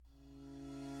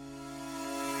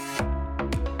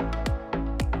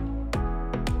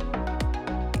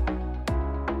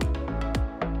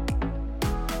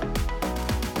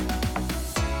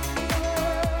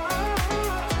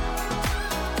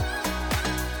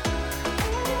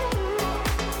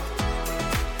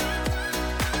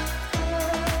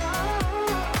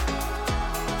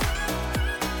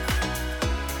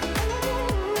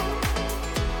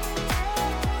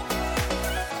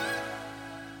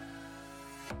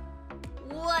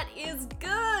What is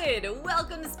good?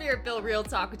 Welcome to Spirit-Filled Real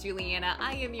Talk with Juliana.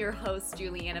 I am your host,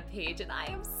 Juliana Page, and I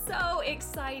am so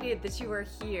excited that you are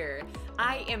here.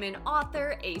 I am an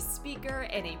author, a speaker,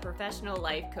 and a professional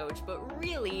life coach, but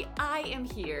really, I am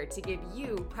here to give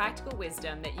you practical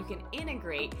wisdom that you can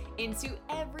integrate into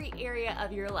every area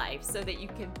of your life so that you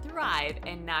can thrive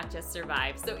and not just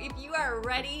survive. So if you are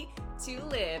ready to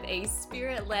live a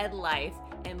spirit-led life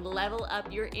and level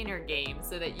up your inner game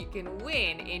so that you can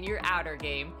win in your outer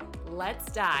game,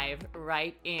 let's dive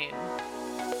right in.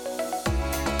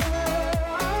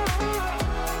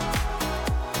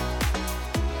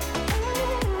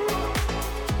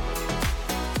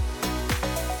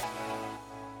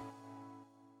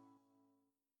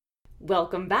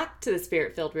 Welcome back to the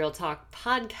Spirit-Filled Real Talk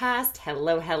podcast.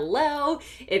 Hello.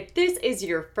 If this is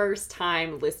your first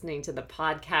time listening to the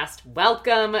podcast,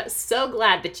 welcome. So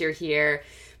glad that you're here.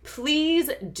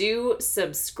 Please do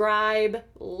subscribe,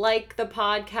 like the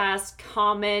podcast,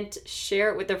 comment, share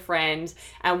it with a friend.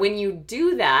 And when you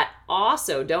do that,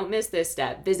 also don't miss this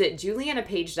step. Visit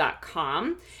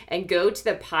julianapage.com and go to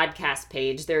the podcast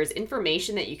page. There's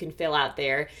information that you can fill out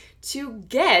there to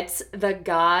get the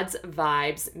God's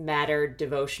Vibes Matter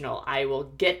devotional. I will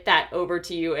get that over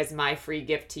to you as my free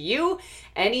gift to you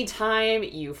anytime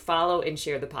you follow and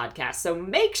share the podcast. So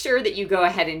make sure that you go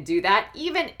ahead and do that,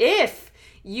 even if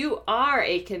you are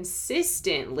a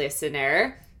consistent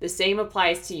listener. The same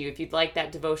applies to you. If you'd like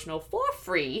that devotional for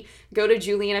free, go to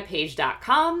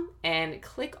julianapage.com and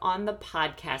click on the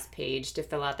podcast page to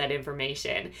fill out that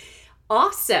information.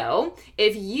 Also,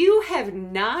 if you have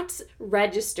not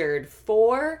registered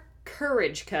for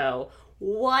Courage Co.,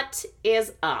 what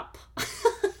is up?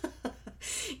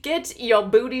 Get your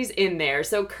booties in there.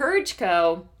 So Courage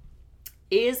Co.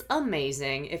 is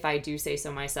amazing, if I do say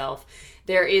so myself.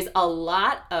 There is a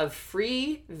lot of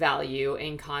free value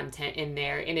and content in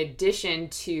there, in addition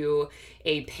to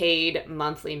a paid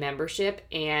monthly membership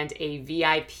and a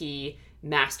VIP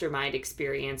mastermind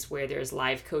experience where there's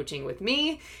live coaching with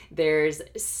me. There's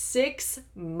 6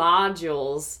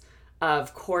 modules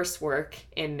of coursework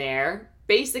in there.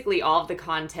 Basically all of the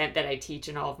content that I teach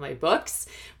in all of my books,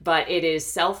 but it is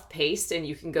self-paced and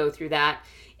you can go through that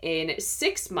in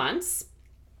 6 months.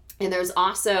 And there's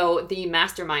also the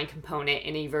mastermind component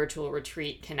in a virtual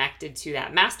retreat connected to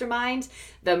that mastermind.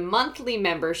 The monthly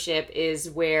membership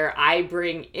is where I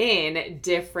bring in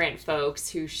different folks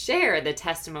who share the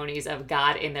testimonies of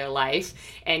God in their life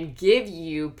and give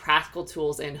you practical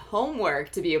tools and homework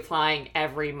to be applying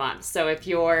every month. So if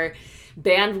your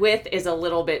bandwidth is a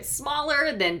little bit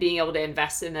smaller than being able to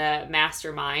invest in a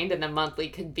mastermind, and the monthly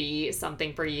could be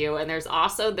something for you. And there's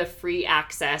also the free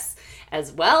access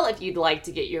as well if you'd like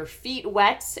to get your feet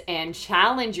wet and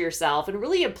challenge yourself and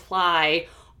really apply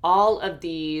all of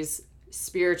these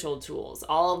spiritual tools,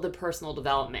 all of the personal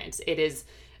development. It is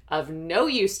of no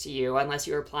use to you unless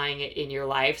you're applying it in your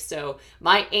life. So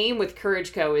my aim with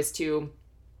Courage Co. is to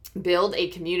build a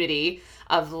community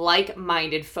of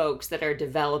like-minded folks that are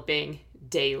developing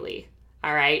daily.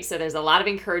 All right. So there's a lot of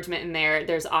encouragement in there.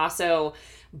 There's also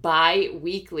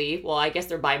bi-weekly, well, I guess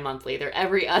they're bi-monthly. They're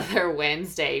every other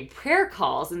Wednesday prayer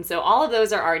calls. And so all of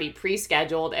those are already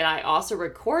pre-scheduled. And I also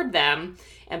record them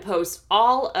and post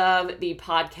all of the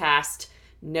podcast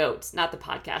notes, not the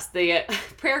podcast, the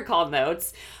prayer call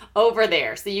notes over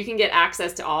there. So you can get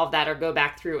access to all of that or go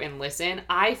back through and listen.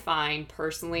 I find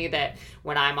personally that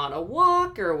when I'm on a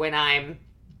walk or when I'm,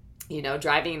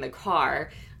 driving in the car,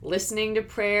 listening to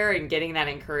prayer and getting that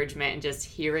encouragement and just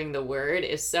hearing the word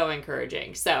is so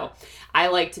encouraging. So I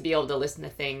like to be able to listen to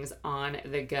things on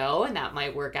the go, and that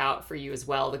might work out for you as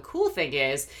well. The cool thing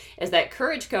is that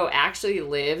Courage Co. actually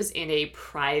lives in a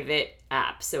private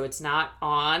app. So it's not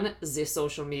on the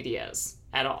social medias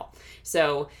at all.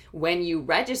 So when you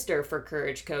register for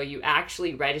Courage Co., you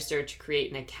actually register to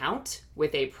create an account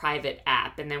with a private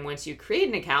app. And then once you create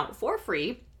an account for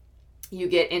free, you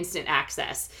get instant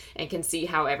access and can see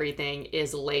how everything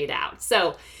is laid out.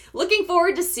 So looking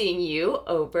forward to seeing you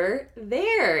over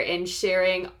there and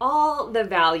sharing all the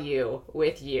value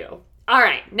with you. All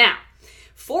right, now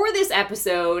for this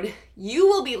episode, you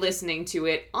will be listening to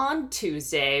it on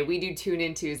Tuesday. We do Tune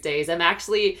In Tuesdays. I'm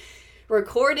actually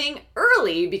recording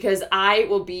early because I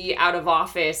will be out of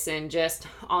office and just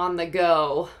on the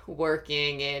go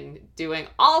working and doing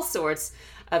all sorts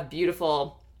of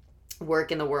beautiful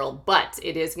work in the world, but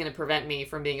it is going to prevent me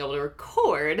from being able to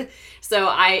record. So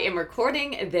I am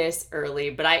recording this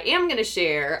early, but I am going to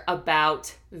share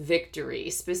about victory,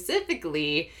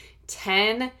 specifically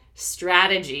 10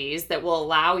 strategies that will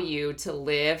allow you to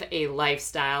live a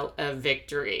lifestyle of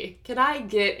victory. Could I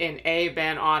get an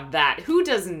amen on that? Who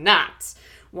does not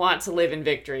want to live in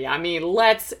victory. I mean,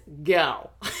 let's go.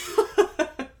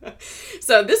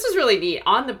 So this was really neat.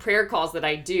 On the prayer calls that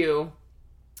I do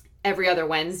every other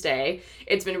Wednesday,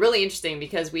 it's been really interesting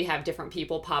because we have different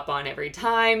people pop on every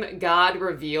time. God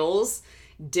reveals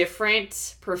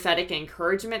different prophetic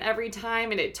encouragement every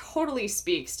time, and it totally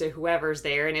speaks to whoever's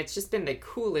there, and it's just been the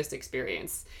coolest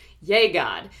experience. Yay,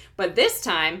 God. But this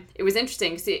time, it was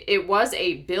interesting because it was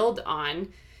a build on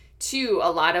to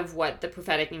a lot of what the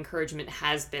prophetic encouragement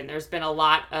has been. There's been a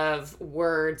lot of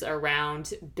words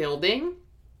around building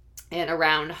and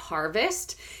around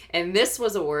harvest, and this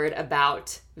was a word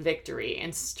about victory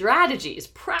and strategies,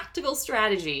 practical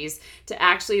strategies to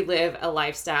actually live a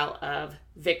lifestyle of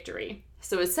victory.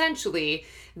 So essentially,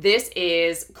 this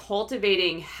is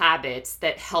cultivating habits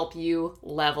that help you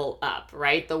level up,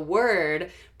 right? The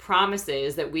word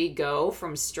promises that we go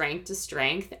from strength to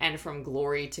strength and from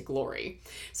glory to glory.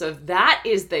 So if that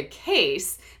is the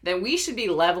case, then we should be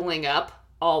leveling up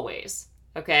always,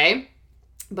 okay?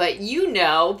 But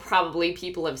probably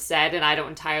people have said, and I don't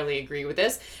entirely agree with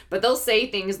this, but they'll say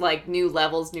things like new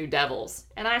levels, new devils.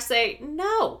 And I say,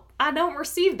 no, I don't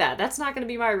receive that. That's not going to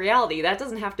be my reality. That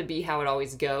doesn't have to be how it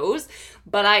always goes.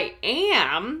 But I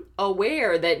am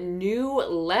aware that new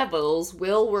levels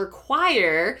will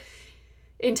require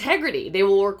integrity. They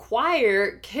will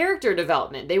require character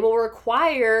development. They will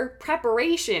require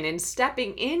preparation and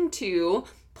stepping into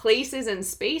places and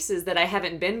spaces that I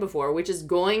haven't been before, which is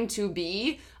going to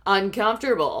be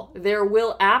uncomfortable. There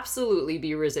will absolutely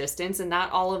be resistance, and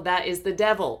not all of that is the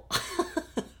devil.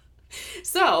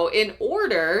 So in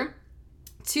order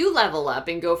to level up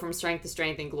and go from strength to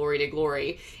strength and glory to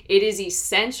glory, it is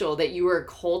essential that you are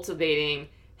cultivating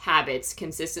habits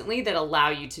consistently that allow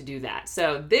you to do that.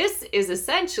 So this is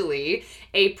essentially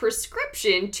a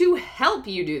prescription to help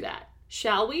you do that.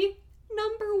 Shall we?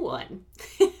 Number 1.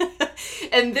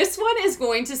 And this one is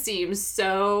going to seem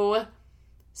so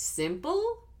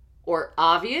simple or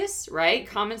obvious, right?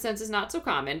 Common sense is not so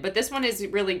common, but this one is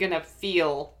really going to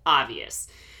feel obvious.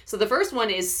 So the first one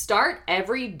is start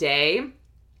every day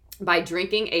by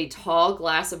drinking a tall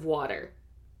glass of water.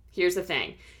 Here's the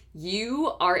thing.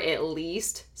 You are at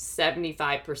least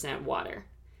 75% water.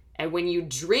 And when you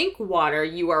drink water,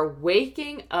 you are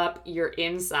waking up your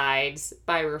insides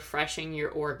by refreshing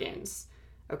your organs,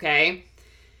 okay?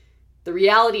 The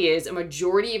reality is a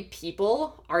majority of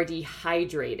people are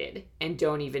dehydrated and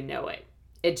don't even know it.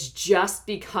 It's just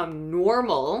become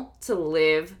normal to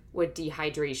live with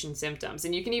dehydration symptoms.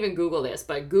 And you can even Google this,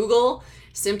 but Google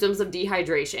symptoms of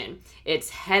dehydration. It's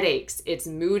headaches, it's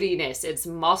moodiness, it's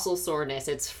muscle soreness,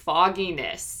 it's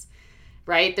fogginess,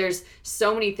 right? There's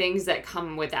so many things that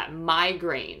come with that.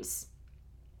 Migraines,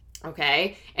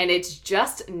 okay? And it's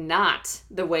just not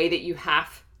the way that you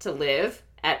have to live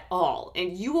at all.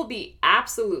 And you will be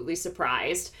absolutely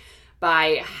surprised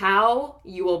by how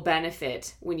you will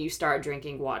benefit when you start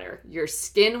drinking water. Your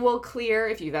skin will clear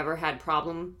if you've ever had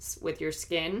problems with your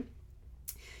skin.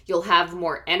 You'll have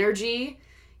more energy,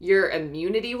 your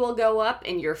immunity will go up,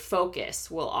 and your focus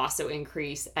will also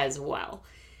increase as well.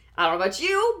 I don't know about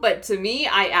you, but to me,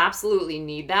 I absolutely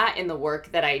need that in the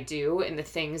work that I do and the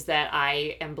things that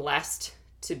I am blessed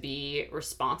to be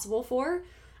responsible for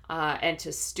and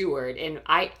to steward. And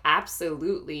I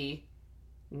absolutely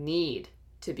need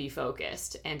to be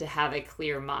focused and to have a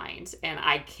clear mind. And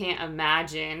I can't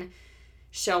imagine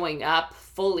showing up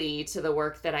fully to the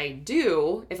work that I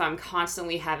do if I'm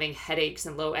constantly having headaches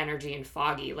and low energy and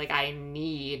foggy. Like, I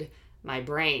need my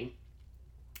brain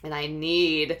and I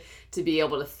need to be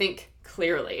able to think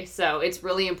clearly. So it's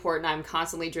really important. I'm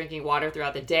constantly drinking water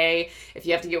throughout the day. If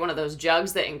you have to get one of those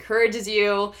jugs that encourages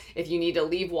you, if you need to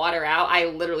leave water out, I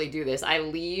literally do this. I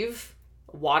leave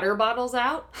water bottles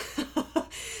out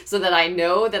so that I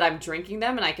know that I'm drinking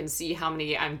them and I can see how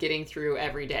many I'm getting through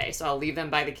every day. So I'll leave them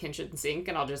by the kitchen sink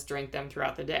and I'll just drink them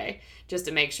throughout the day just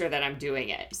to make sure that I'm doing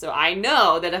it. So I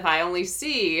know that if I only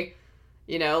see,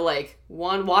 like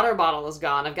one water bottle is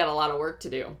gone, I've got a lot of work to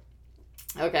do.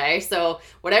 Okay, so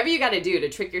whatever you got to do to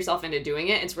trick yourself into doing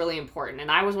it, it's really important.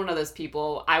 And I was one of those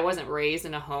people, I wasn't raised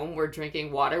in a home where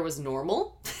drinking water was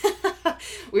normal.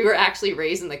 We were actually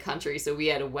raised in the country, so we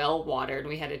had well water and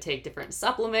we had to take different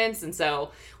supplements. And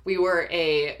so we were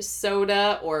a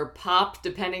soda or pop,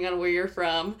 depending on where you're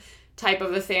from, type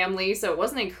of a family. So it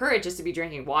wasn't encouraged just to be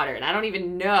drinking water. And I don't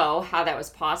even know how that was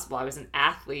possible. I was an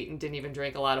athlete and didn't even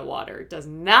drink a lot of water. It does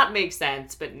not make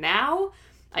sense, but now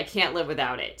I can't live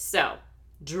without it. So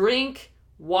drink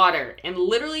water, and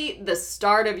literally the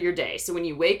start of your day. So when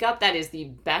you wake up, that is the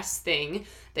best thing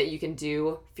that you can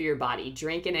do for your body.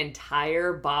 Drink an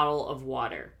entire bottle of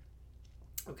water.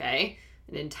 Okay?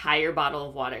 An entire bottle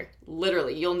of water.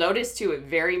 Literally. You'll notice too, it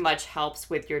very much helps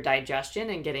with your digestion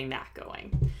and getting that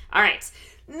going. All right.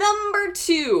 Number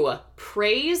 2,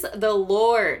 praise the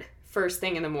Lord first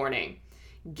thing in the morning.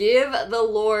 Give the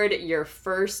Lord your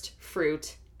first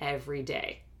fruit every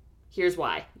day. Here's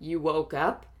why. You woke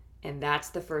up, and that's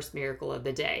the first miracle of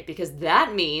the day, because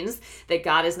that means that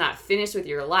God is not finished with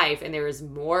your life and there is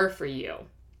more for you.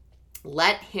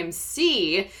 Let him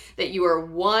see that you are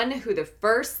one who the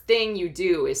first thing you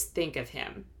do is think of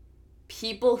him.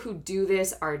 People who do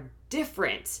this are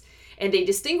different, and they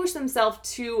distinguish themselves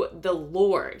to the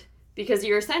Lord because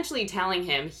you're essentially telling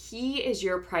him he is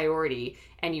your priority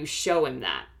and you show him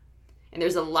that. And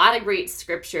there's a lot of great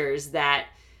scriptures that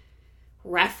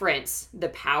reference the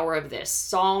power of this.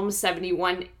 Psalm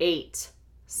 71:8,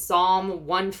 Psalm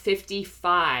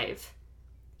 155,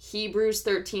 Hebrews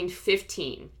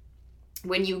 13:15.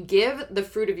 When you give the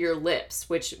fruit of your lips,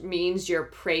 which means your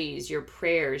praise, your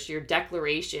prayers, your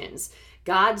declarations,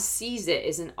 God sees it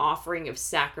as an offering of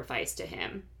sacrifice to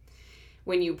him.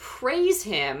 When you praise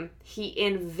him, he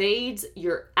invades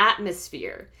your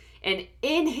atmosphere. And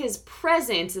in his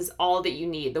presence is all that you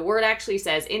need. The word actually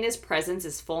says, in his presence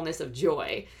is fullness of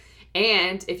joy.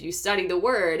 And if you study the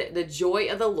word, the joy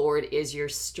of the Lord is your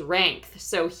strength.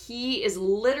 So he is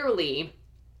literally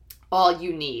all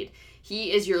you need.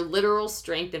 He is your literal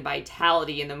strength and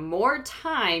vitality. And the more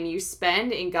time you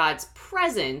spend in God's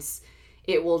presence,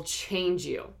 it will change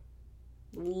you.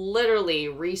 Literally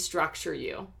restructure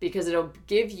you, because it'll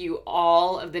give you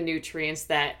all of the nutrients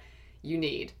that you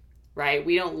need, right?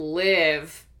 We don't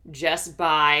live just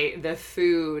by the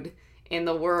food in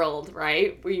the world,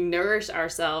 right? We nourish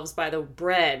ourselves by the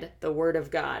bread, the word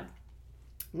of God.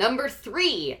 Number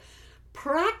 3,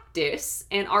 practice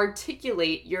and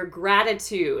articulate your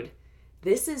gratitude.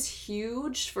 This is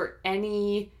huge for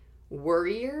any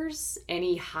worriers,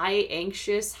 any high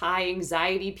anxious, high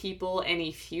anxiety people,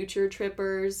 any future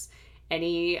trippers,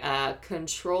 any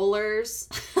controllers,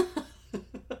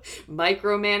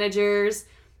 micromanagers.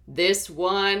 This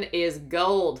one is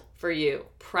gold for you.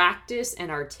 Practice and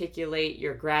articulate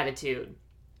your gratitude.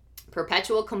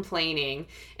 Perpetual complaining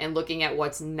and looking at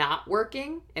what's not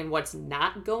working and what's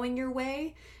not going your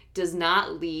way does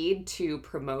not lead to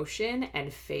promotion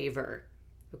and favor.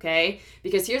 Okay?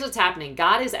 Because here's what's happening.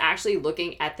 God is actually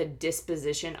looking at the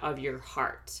disposition of your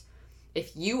heart.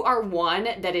 If you are one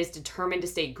that is determined to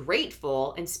stay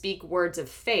grateful and speak words of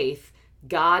faith,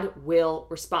 God will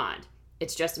respond.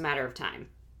 It's just a matter of time.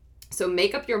 So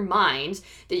make up your mind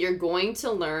that you're going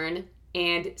to learn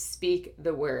and speak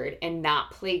the word and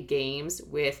not play games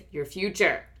with your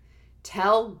future.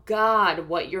 Tell God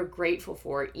what you're grateful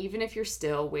for, even if you're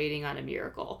still waiting on a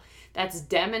miracle. That's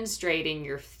demonstrating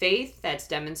your faith. That's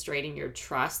demonstrating your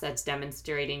trust. That's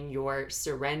demonstrating your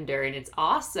surrender. And it's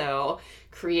also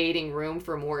creating room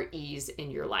for more ease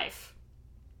in your life.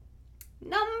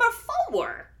 Number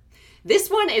 4. This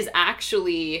one is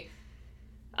actually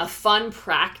a fun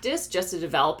practice just to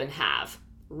develop and have.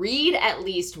 Read at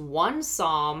least one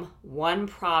psalm, one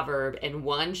proverb, and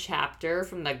one chapter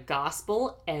from the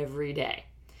gospel every day.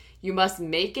 You must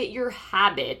make it your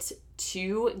habit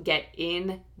to get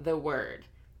in the word.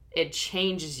 It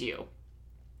changes you.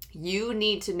 You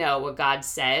need to know what God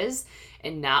says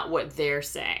and not what they're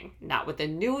saying. Not what the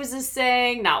news is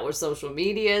saying, not what social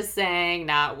media is saying,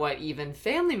 not what even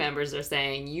family members are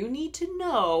saying. You need to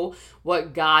know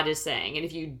what God is saying. And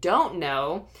if you don't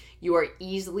know, you are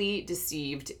easily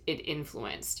deceived and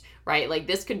influenced, right? Like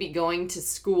this could be going to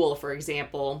school, for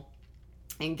example,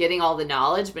 and getting all the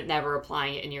knowledge, but never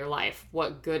applying it in your life.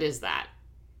 What good is that?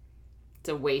 It's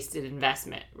a wasted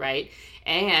investment, right?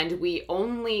 And we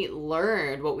only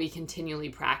learn what we continually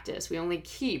practice. We only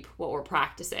keep what we're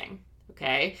practicing,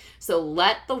 okay? So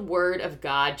let the word of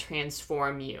God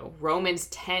transform you. Romans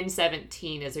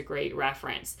 10:17 is a great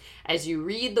reference. As you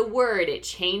read the word, it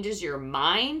changes your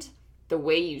mind, the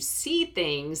way you see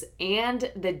things,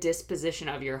 and the disposition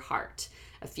of your heart.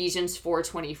 Ephesians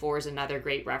 4:24 is another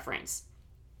great reference.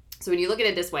 So when you look at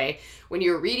it this way, when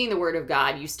you're reading the word of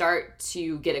God, you start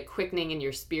to get a quickening in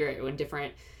your spirit when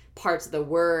different parts of the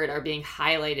word are being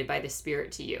highlighted by the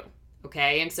Spirit to you.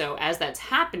 Okay? And so as that's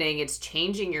happening, it's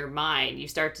changing your mind. You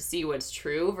start to see what's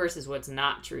true versus what's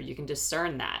not true. You can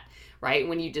discern that, right?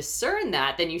 When you discern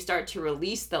that, then you start to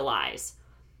release the lies.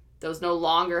 Those no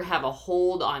longer have a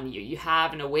hold on you. You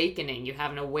have an awakening. You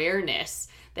have an awareness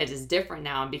that is different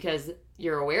now. And because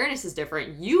your awareness is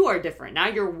different, you are different. Now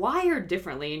you're wired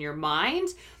differently in your mind.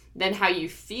 Then how you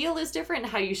feel is different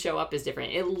and how you show up is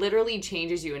different. It literally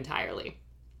changes you entirely.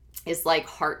 It's like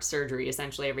heart surgery,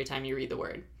 essentially, every time you read the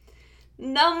word.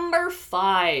 Number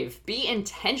 5, be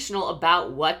intentional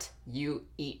about what you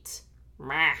eat.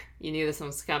 You knew this one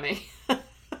was coming.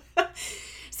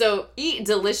 So eat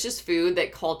delicious food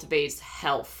that cultivates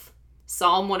health.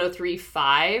 Psalm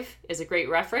 103:5 is a great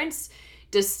reference.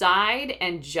 Decide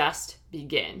and just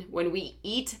begin. When we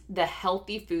eat the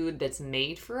healthy food that's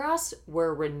made for us,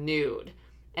 we're renewed.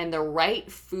 And the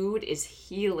right food is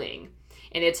healing.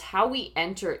 And it's how we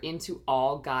enter into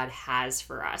all God has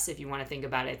for us, if you want to think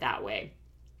about it that way.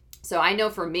 So I know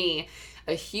for me,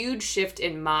 a huge shift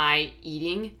in my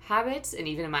eating habits and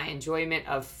even in my enjoyment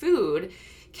of food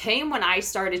came when I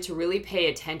started to really pay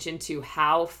attention to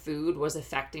how food was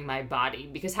affecting my body.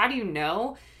 Because how do you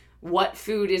know what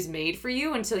food is made for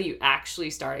you until you actually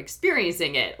start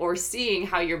experiencing it or seeing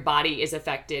how your body is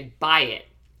affected by it?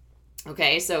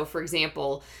 Okay, so for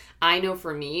example, I know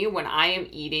for me, when I am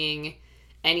eating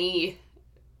any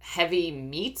heavy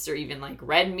meats or even like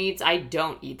red meats, I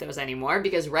don't eat those anymore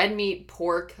because red meat,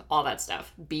 pork, all that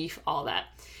stuff, beef, all that,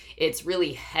 it's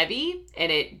really heavy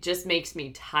and it just makes me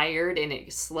tired and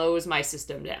it slows my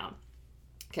system down.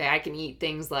 Okay, I can eat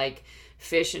things like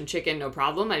fish and chicken, no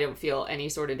problem. I don't feel any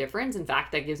sort of difference. In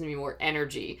fact, that gives me more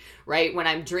energy, right? When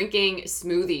I'm drinking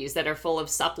smoothies that are full of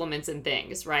supplements and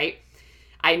things, right?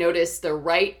 I notice the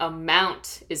right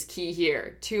amount is key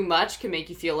here. Too much can make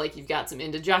you feel like you've got some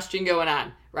indigestion going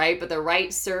on, right? But the right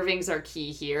servings are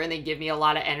key here, and they give me a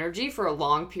lot of energy for a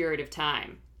long period of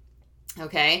time.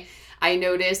 Okay, I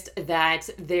noticed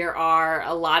that there are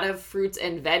a lot of fruits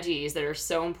and veggies that are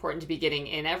so important to be getting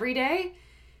in every day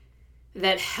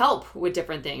that help with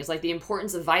different things, like the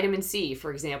importance of vitamin C,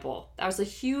 for example. That was a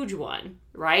huge one,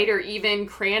 right? Or even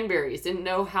cranberries. Didn't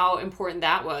know how important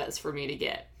that was for me to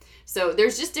get. So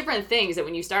there's just different things that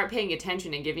when you start paying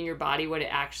attention and giving your body what it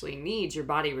actually needs, your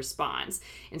body responds.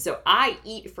 And so I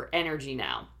eat for energy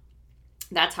now.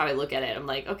 That's how I look at it. I'm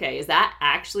like, okay, is that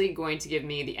actually going to give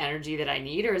me the energy that I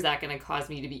need, or is that going to cause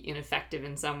me to be ineffective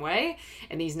in some way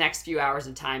in these next few hours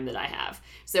of time that I have?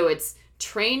 So it's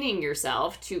training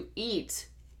yourself to eat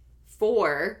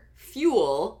for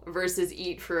fuel versus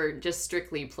eat for just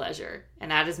strictly pleasure.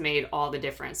 And that has made all the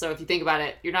difference. So if you think about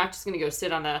it, you're not just going to go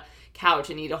sit on the couch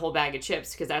and eat a whole bag of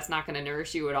chips because that's not going to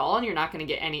nourish you at all, and you're not going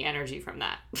to get any energy from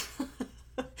that.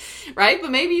 Right?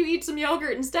 But maybe you eat some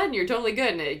yogurt instead and you're totally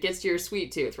good and it gets to your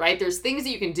sweet tooth, right? There's things that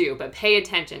you can do, but pay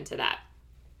attention to that.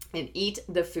 And eat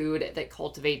the food that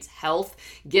cultivates health.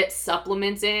 Get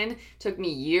supplements in. Took me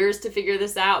years to figure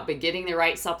this out, but getting the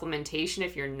right supplementation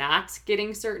if you're not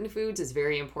getting certain foods is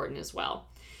very important as well.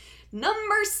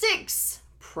 Number 6,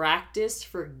 practice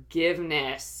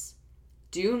forgiveness.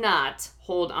 Do not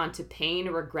hold on to pain,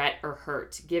 regret, or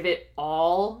hurt. Give it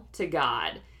all to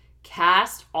God.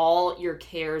 Cast all your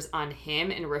cares on Him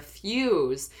and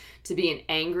refuse to be an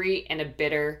angry and a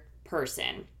bitter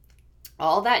person.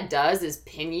 All that does is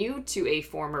pin you to a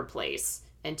former place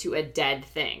and to a dead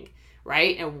thing,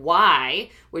 right? And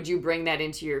why would you bring that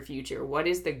into your future? What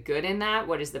is the good in that?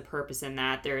 What is the purpose in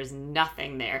that? There is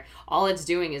nothing there. All it's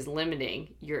doing is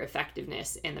limiting your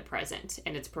effectiveness in the present,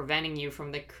 and it's preventing you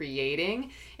from the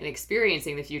creating and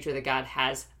experiencing the future that God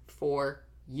has for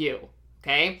you.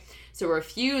 Okay? So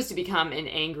refuse to become an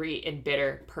angry and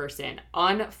bitter person.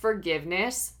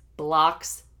 Unforgiveness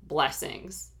blocks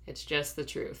blessings. It's just the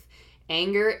truth.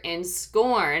 Anger and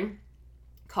scorn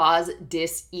cause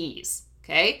dis-ease.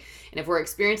 Okay? And if we're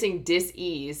experiencing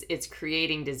dis-ease, it's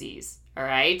creating disease. All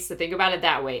right? So think about it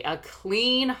that way. A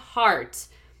clean heart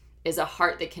is a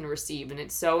heart that can receive. And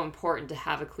it's so important to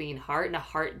have a clean heart and a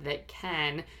heart that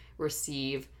can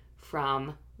receive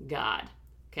from God.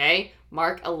 Okay,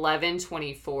 Mark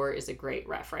 11:24 is a great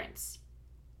reference.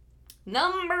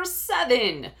 Number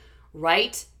 7,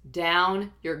 write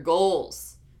down your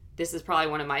goals. This is probably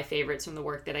one of my favorites from the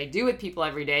work that I do with people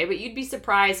every day, but you'd be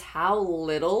surprised how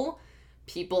little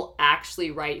people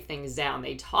actually write things down.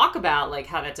 They talk about like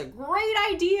how that's a great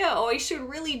idea. Oh, I should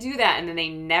really do that. And then they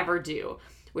never do,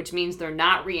 which means they're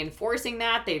not reinforcing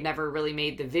that. They've never really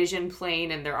made the vision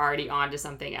plain and they're already on to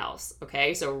something else.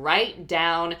 Okay, so write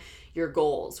down your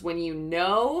goals. When you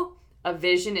know a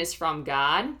vision is from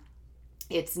God,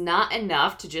 it's not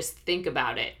enough to just think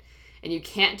about it. And you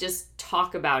can't just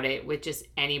talk about it with just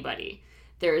anybody.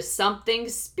 There is something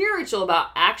spiritual about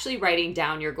actually writing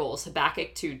down your goals.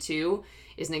 Habakkuk 2:2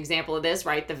 is an example of this,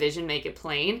 right? The vision, make it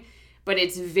plain. But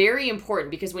it's very important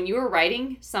because when you are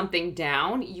writing something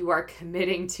down, you are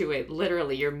committing to it.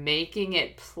 Literally, you're making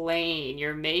it plain.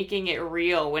 You're making it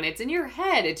real. When it's in your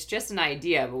head, it's just an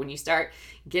idea. But when you start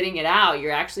getting it out,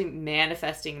 you're actually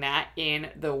manifesting that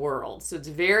in the world. So it's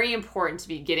very important to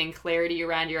be getting clarity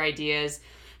around your ideas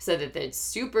so that it's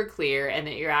super clear and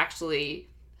that you're actually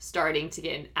starting to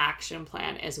get an action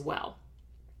plan as well.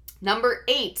 Number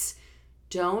 8,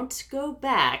 don't go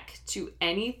back to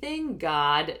anything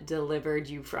God delivered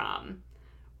you from.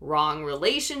 Wrong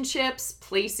relationships,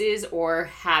 places, or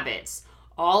habits.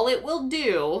 All it will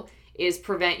do is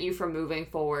prevent you from moving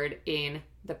forward in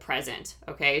the present.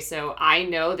 Okay, so I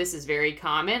know this is very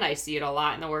common. I see it a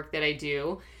lot in the work that I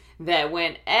do, that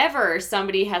whenever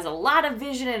somebody has a lot of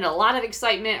vision and a lot of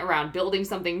excitement around building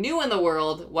something new in the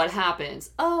world, what happens?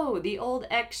 Oh, the old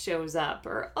ex shows up,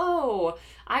 or oh,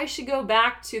 I should go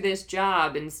back to this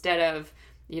job instead of,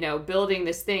 building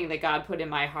this thing that God put in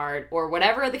my heart, or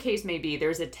whatever the case may be.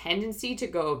 There's a tendency to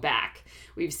go back.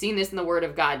 We've seen this in the Word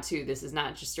of God too. This is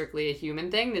not just strictly a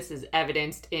human thing. This is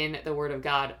evidenced in the Word of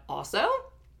God also,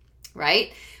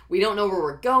 right? We don't know where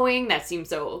we're going. That seems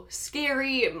so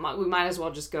scary. We might as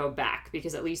well just go back,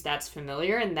 because at least that's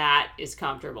familiar and that is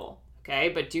comfortable, okay?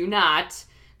 But do not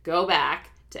go back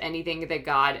to anything that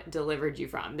God delivered you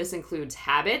from. This includes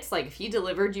habits. Like if He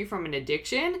delivered you from an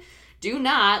addiction, do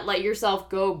not let yourself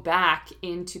go back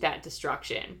into that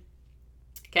destruction.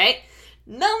 Okay?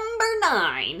 Number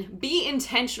 9, be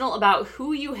intentional about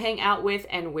who you hang out with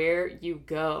and where you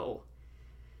go.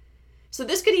 So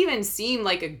this could even seem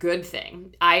like a good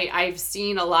thing. I've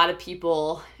seen a lot of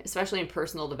people, especially in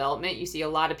personal development, you see a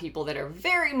lot of people that are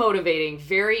very motivating,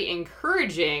 very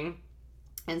encouraging.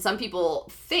 And some people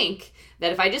think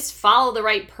that if I just follow the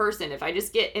right person, if I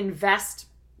just invest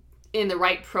in the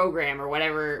right program or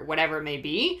whatever it may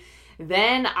be,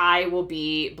 then I will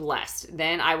be blessed.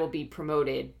 Then I will be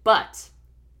promoted. But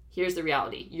here's the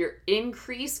reality. Your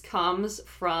increase comes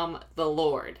from the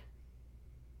Lord.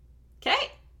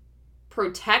 Okay?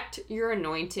 Protect your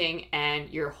anointing and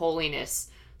your holiness.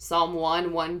 Psalm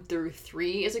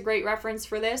 1:1-3 is a great reference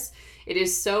for this. It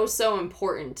is so, so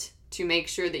important to make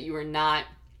sure that you are not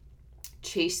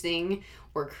chasing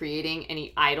or creating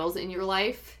any idols in your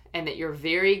life, and that you're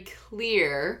very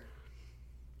clear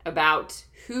about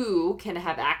who can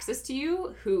have access to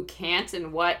you, who can't,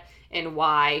 and what and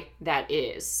why that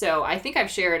is. So I think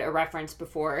I've shared a reference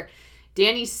before.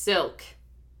 Danny Silk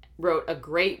wrote a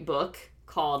great book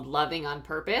called Loving on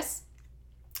Purpose.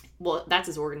 Well, that's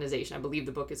his organization. I believe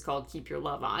the book is called Keep Your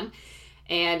Love On.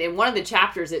 And in one of the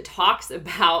chapters, it talks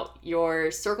about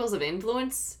your circles of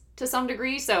influence to some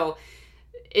degree. So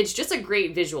it's just a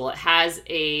great visual. It has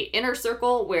a inner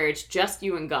circle where it's just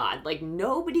you and God. Like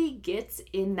nobody gets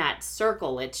in that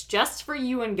circle. It's just for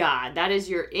you and God. That is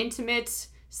your intimate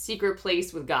secret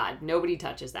place with God. Nobody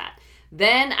touches that.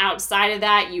 Then outside of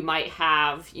that, you might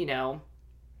have,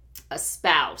 a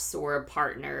spouse or a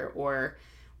partner or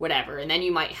whatever. And then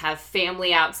you might have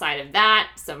family outside of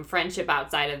that, some friendship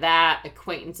outside of that,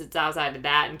 acquaintances outside of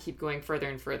that, and keep going further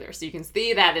and further. So you can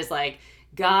see that as like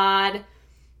God,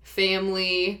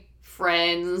 family,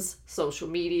 friends, social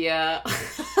media,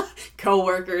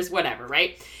 coworkers, whatever,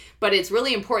 right? But it's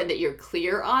really important that you're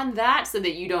clear on that so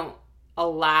that you don't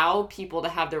allow people to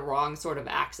have the wrong sort of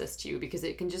access to you, because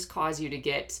it can just cause you to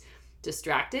get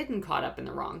distracted and caught up in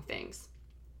the wrong things.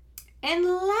 And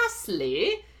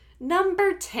lastly,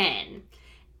 number 10,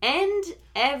 end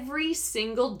every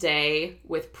single day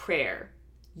with prayer.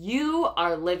 You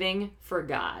are living for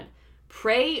God.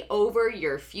 Pray over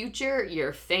your future,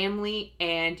 your family,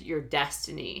 and your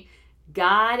destiny.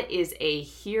 God is a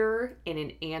hearer and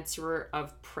an answerer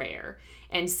of prayer.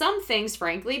 And some things,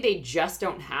 frankly, they just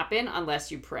don't happen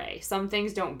unless you pray. Some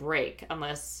things don't break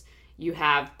unless you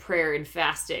have prayer and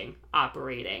fasting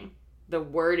operating. The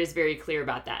word is very clear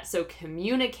about that. So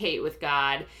communicate with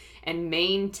God and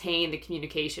maintain the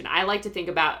communication. I like to think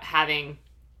about having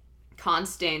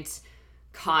constant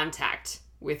contact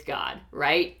with God,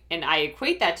 right? And I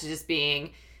equate that to just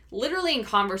being literally in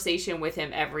conversation with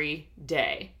Him every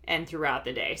day and throughout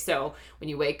the day. So when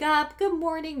you wake up, good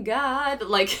morning, God,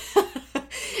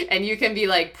 and you can be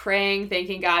like praying,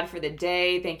 thanking God for the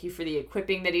day. Thank you for the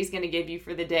equipping that He's going to give you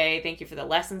for the day. Thank you for the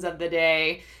lessons of the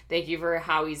day. Thank you for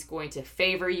how He's going to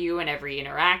favor you in every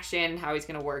interaction, how He's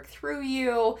going to work through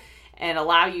you and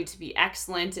allow you to be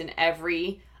excellent in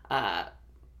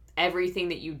everything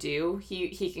that you do.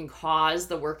 He can cause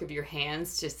the work of your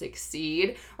hands to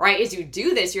succeed, right? As you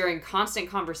do this, you're in constant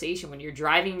conversation when you're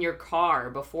driving your car,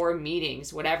 before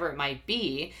meetings, whatever it might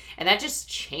be, and that just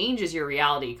changes your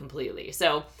reality completely.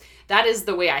 So that is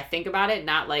the way I think about it,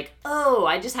 not like, oh,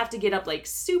 I just have to get up like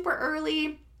super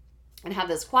early and have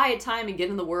this quiet time and get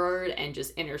in the Word and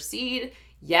just intercede.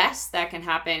 Yes, that can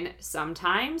happen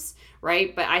sometimes,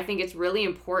 right? But I think it's really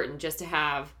important just to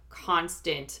have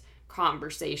constant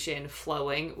conversation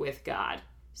flowing with God.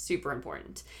 Super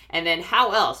important. And then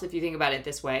how else, if you think about it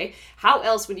this way, how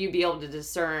else would you be able to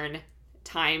discern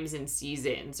times and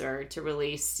seasons, or to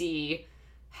really see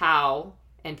how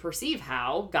and perceive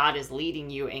how God is leading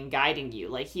you and guiding you.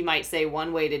 Like he might say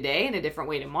one way today and a different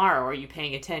way tomorrow. Are you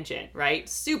paying attention, right?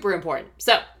 Super important.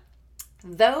 So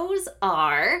those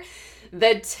are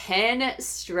the 10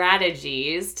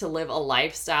 strategies to live a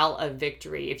lifestyle of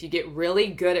victory. If you get really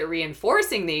good at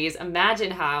reinforcing these,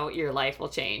 imagine how your life will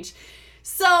change.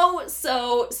 So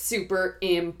super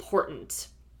important.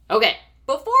 Okay,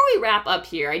 before we wrap up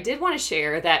here, I did want to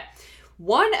share that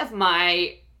one of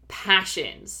my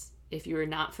passions, if you are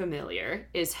not familiar,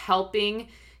 is helping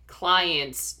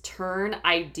clients turn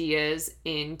ideas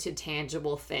into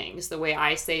tangible things. The way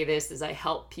I say this is I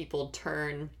help people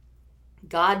turn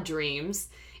God dreams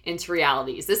into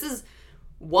realities. This is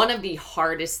one of the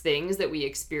hardest things that we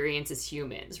experience as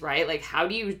humans, right? Like, how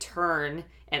do you turn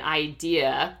an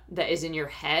idea that is in your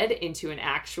head into an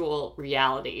actual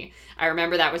reality? I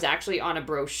remember that was actually on a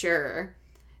brochure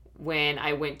when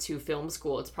I went to film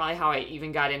school. It's probably how I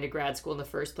even got into grad school in the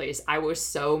first place. I was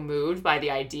so moved by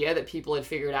the idea that people had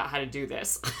figured out how to do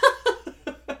this.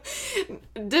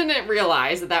 Didn't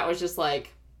realize that was just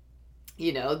like,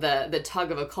 you know, the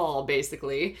tug of a call,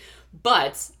 basically.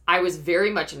 But I was very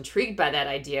much intrigued by that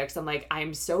idea because I'm like,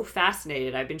 I'm so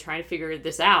fascinated. I've been trying to figure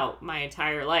this out my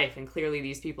entire life, and clearly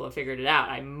these people have figured it out.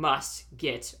 I must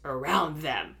get around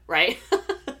them, right?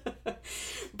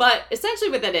 But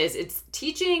essentially what that is, it's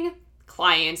teaching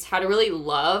clients how to really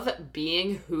love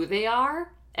being who they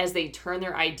are as they turn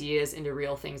their ideas into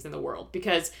real things in the world.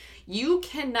 Because you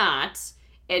cannot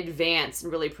advance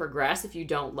and really progress if you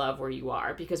don't love where you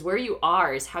are, because where you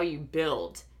are is how you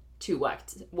build to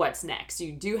what's next.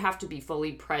 You do have to be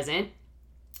fully present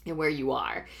in where you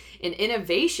are. And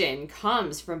innovation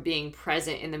comes from being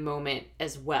present in the moment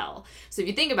as well. So if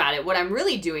you think about it, what I'm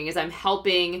really doing is I'm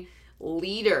helping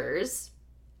leaders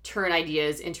turn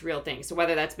ideas into real things. So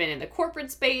whether that's been in the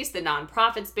corporate space, the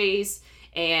nonprofit space,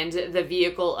 and the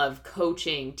vehicle of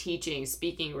coaching, teaching,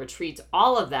 speaking, retreats,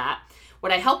 all of that,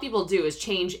 what I help people do is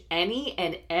change any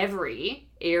and every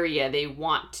area they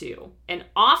want to. And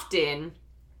often,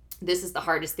 this is the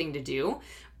hardest thing to do,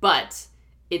 but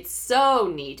it's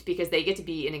so neat because they get to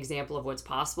be an example of what's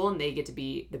possible and they get to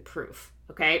be the proof,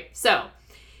 okay? So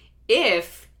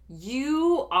if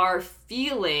you are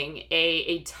feeling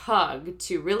a tug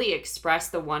to really express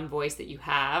the one voice that you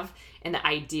have and the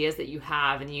ideas that you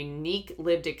have and the unique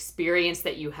lived experience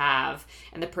that you have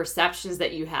and the perceptions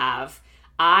that you have,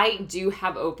 I do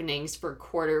have openings for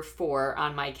Q4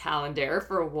 on my calendar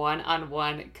for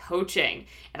one-on-one coaching.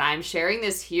 And I'm sharing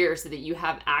this here so that you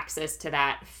have access to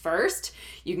that first.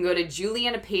 You can go to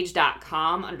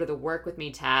juliannapage.com under the Work With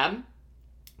Me tab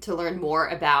to learn more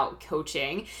about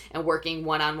coaching and working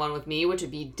one-on-one with me, which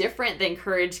would be different than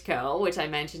Courage Co., which I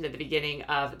mentioned at the beginning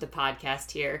of the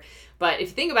podcast here. But if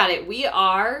you think about it, we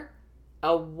are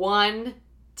a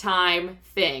one-time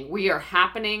thing. We are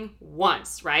happening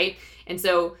once, right? And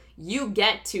so you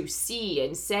get to see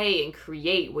and say and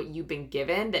create what you've been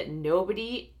given that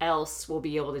nobody else will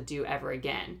be able to do ever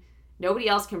again. Nobody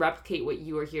else can replicate what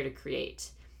you are here to create.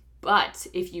 But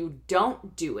if you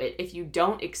don't do it, if you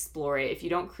don't explore it, if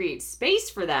you don't create space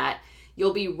for that,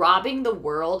 you'll be robbing the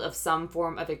world of some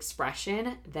form of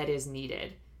expression that is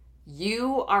needed.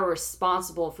 You are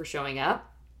responsible for showing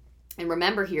up. And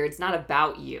remember here, it's not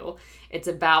about you. It's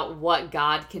about what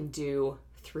God can do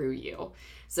through you.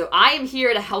 So I am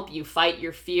here to help you fight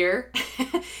your fear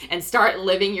and start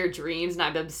living your dreams. And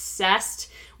I'm obsessed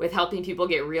with helping people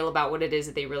get real about what it is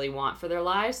that they really want for their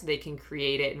lives so they can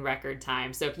create it in record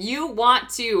time. So if you want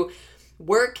to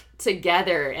work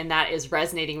together and that is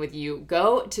resonating with you,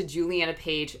 go to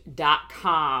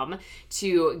juliannapage.com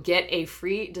to get a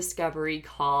free discovery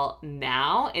call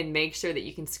now and make sure that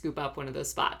you can scoop up one of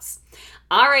those spots.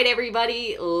 All right,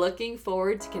 everybody, looking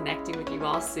forward to connecting with you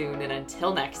all soon. And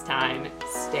until next time,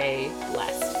 stay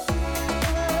blessed.